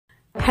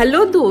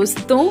Hello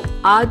दोस्तों,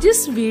 आज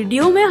इस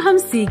वीडियो में हम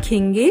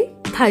सीखेंगे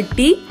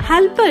 30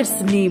 हेल्पर्स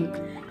नेम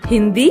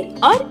हिंदी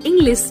और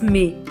इंग्लिश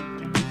में।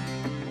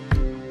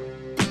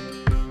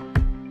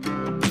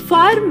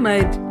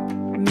 फार्मर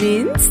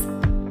मीन्स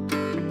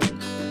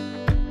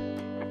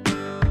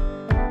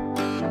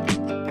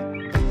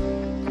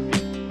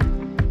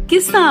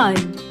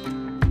किसान।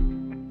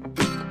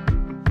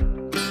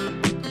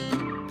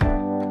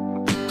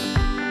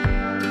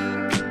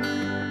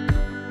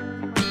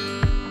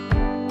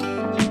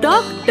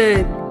 Doctor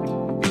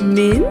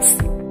means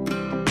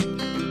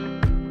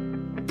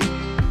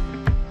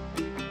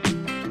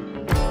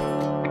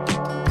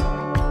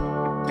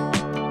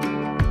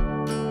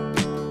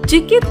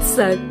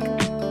चिकित्सक।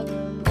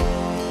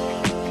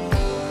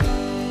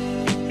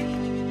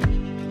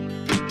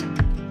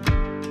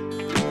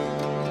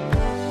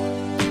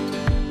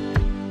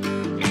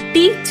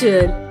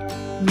 Teacher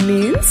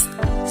means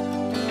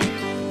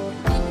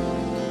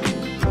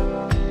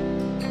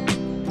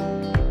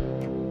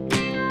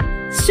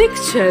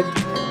शिक्षक।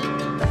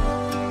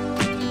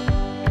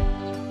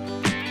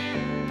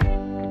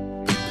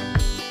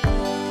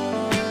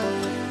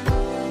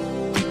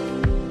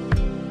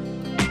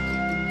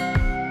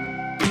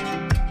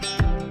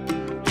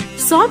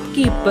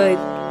 शॉपकीपर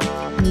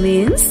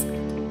मीन्स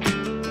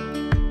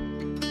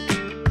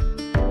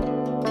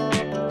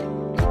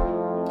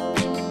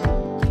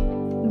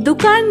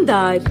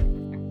दुकानदार।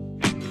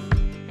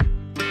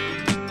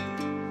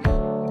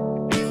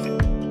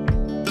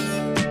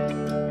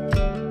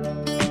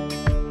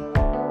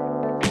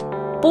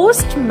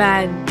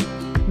 Postman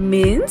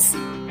means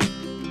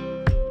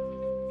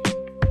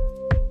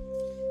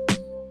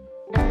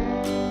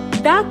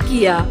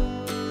डाकिया।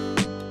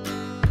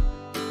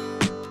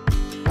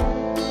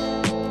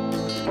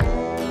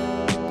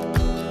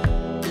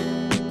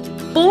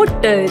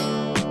 Porter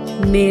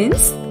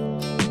means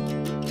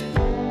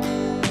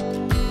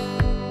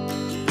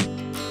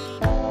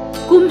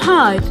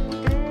कुम्हार।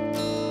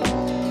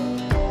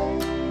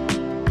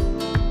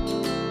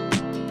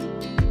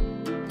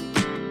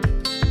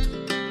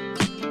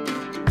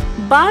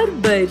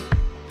 Barber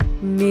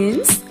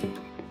means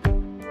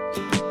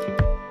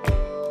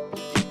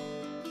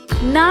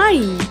नाई।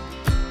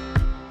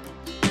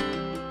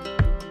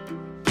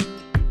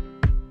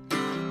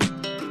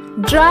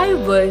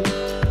 Driver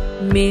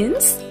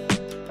means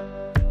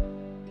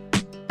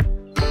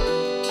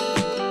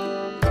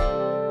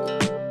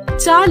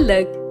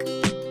चालक।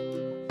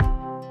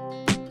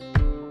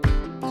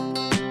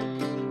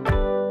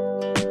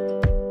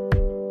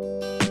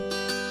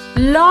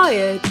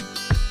 Lawyer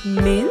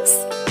means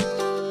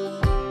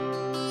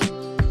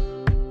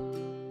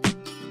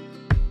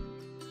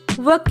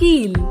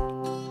वकील।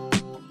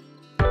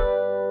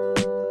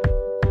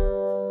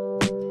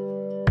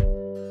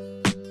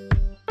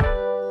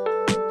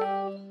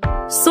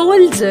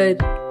 Soldier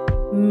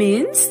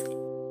means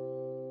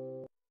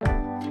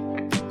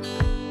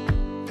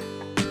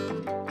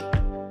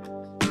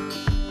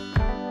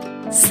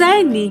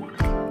सैनिक।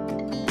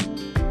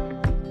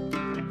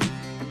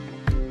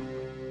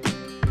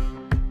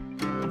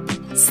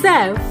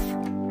 Chef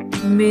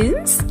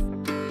means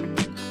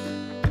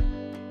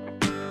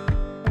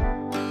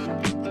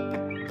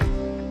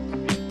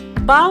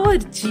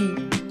बावर्ची।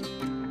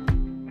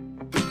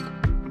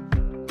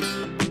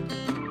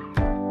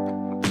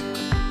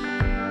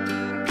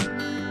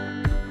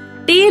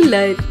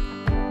 Tailor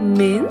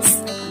means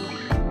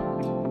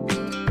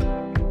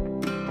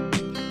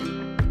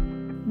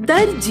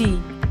दर्जी।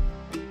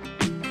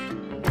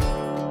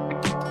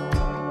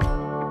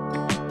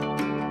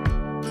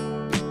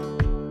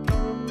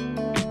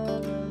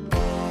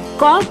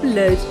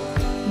 Cobbler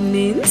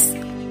means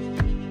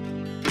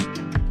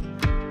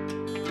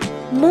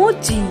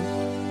मोची।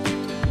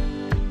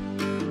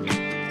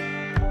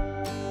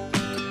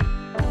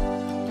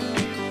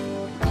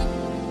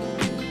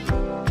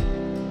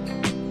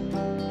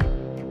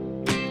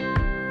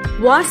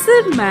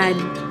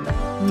 Washerman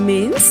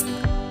means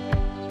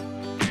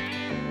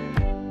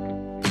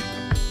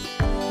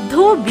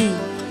धोबी।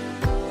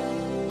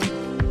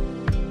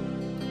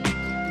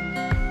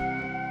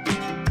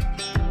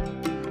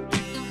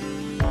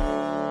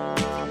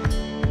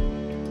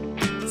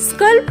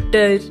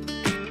 Sculptor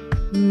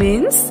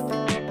means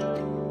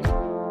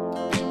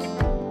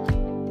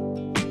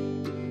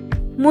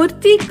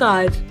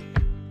मूर्तिकार।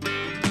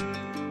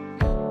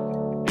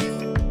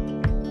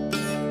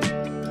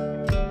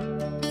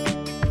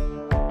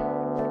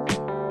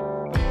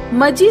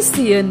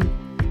 Magician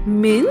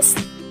means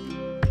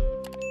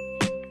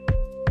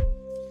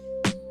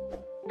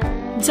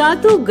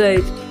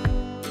जादूगर।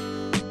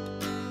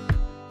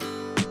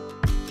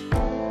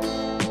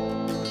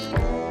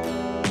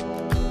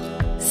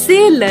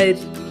 Sailor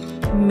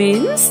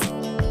means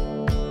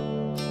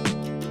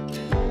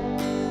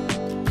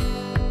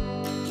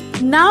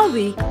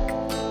नाविक।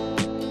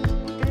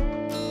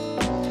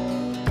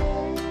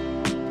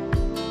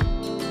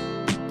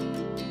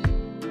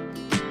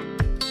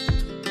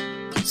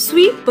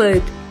 Sweeper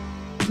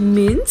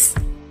means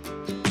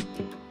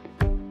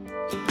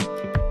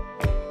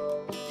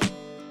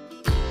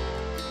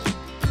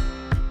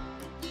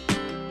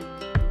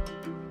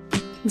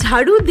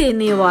झाड़ू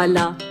देने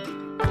वाला।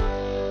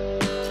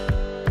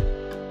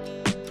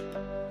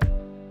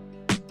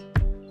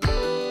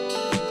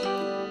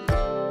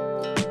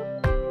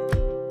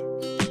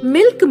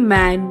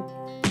 Milkman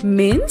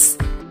means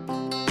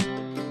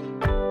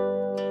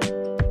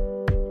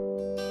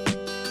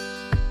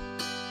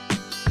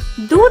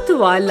दूध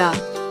वाला।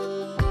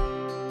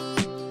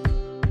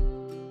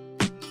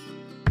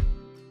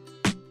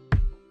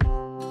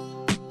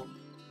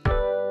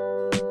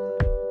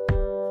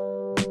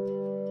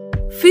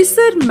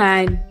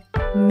 Fisherman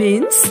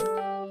means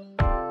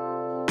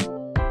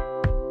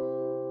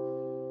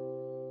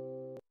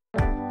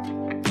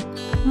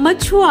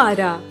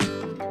मछुआरा।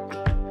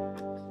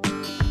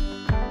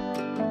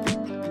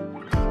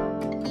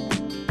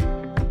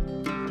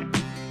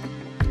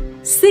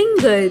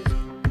 Singer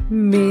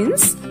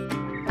means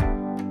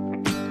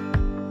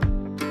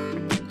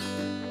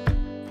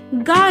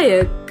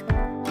गायक।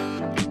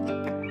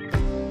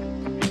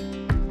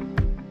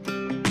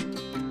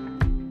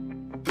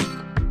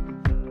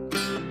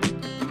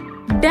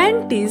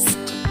 Dentist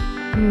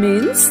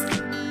means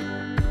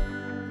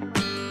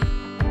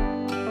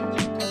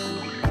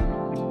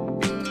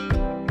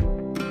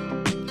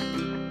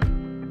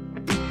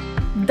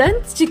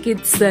दंत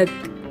चिकित्सक।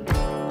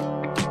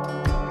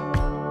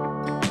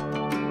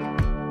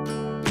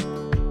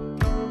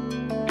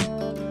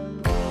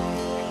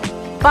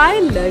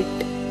 Pilot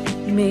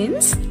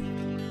means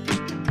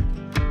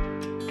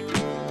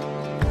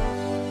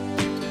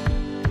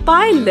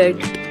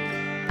pilot।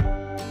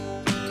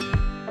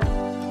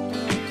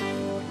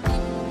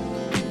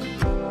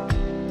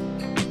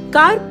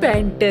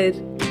 Carpenter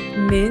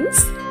means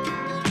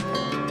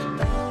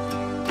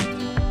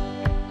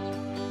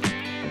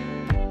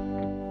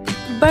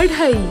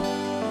बढ़ई।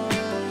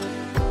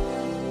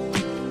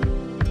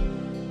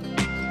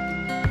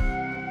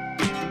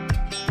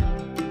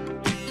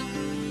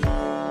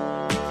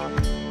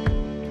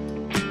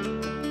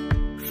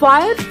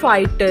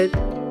 Firefighter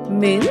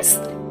means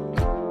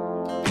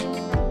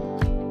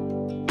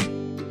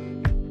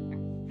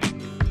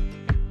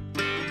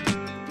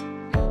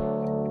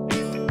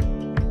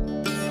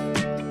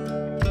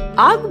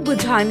आग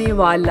बुझाने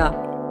वाला।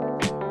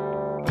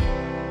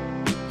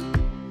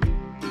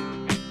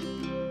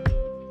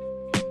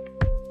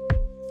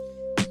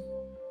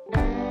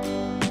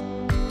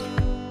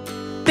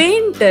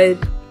 Painter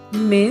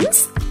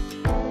means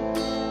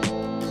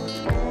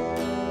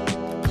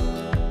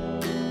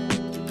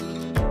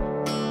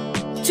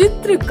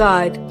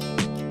चित्रकार।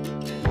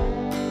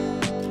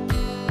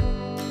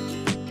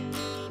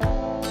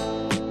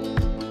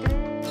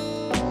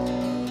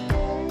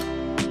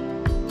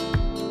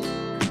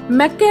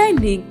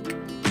 Mechanic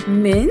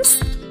means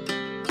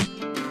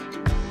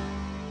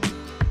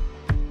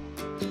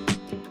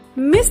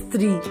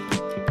मिस्त्री।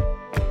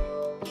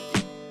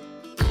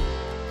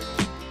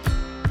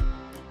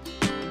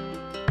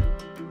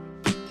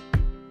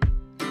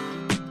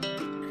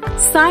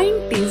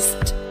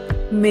 Scientist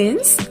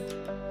means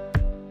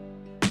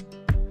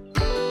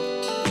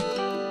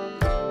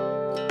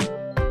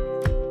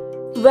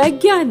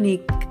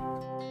वैज्ञानिक।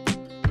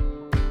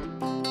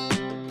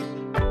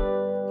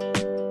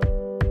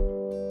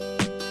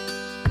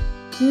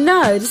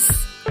 Nurse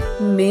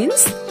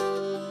means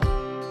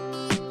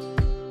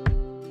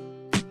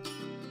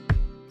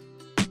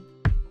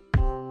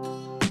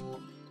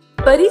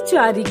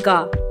परिचारिका।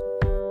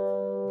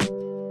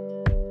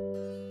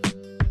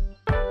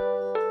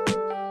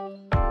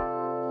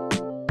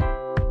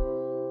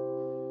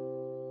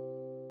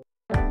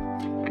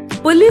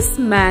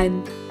 Policeman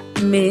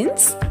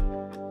means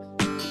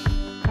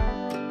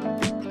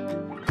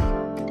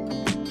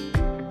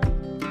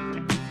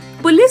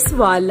पुलिस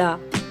वाला।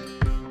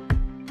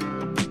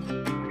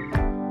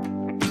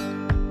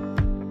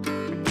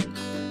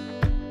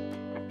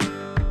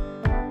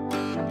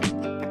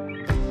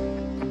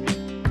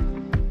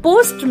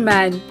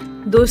 पोस्टमैन।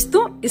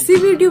 दोस्तों, इसी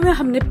वीडियो में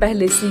हमने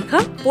पहले सीखा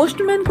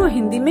पोस्टमैन को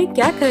हिंदी में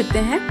क्या कहते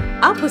हैं।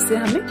 आप उसे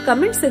हमें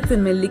कमेंट सेक्शन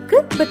में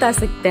लिखकर बता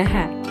सकते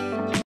हैं।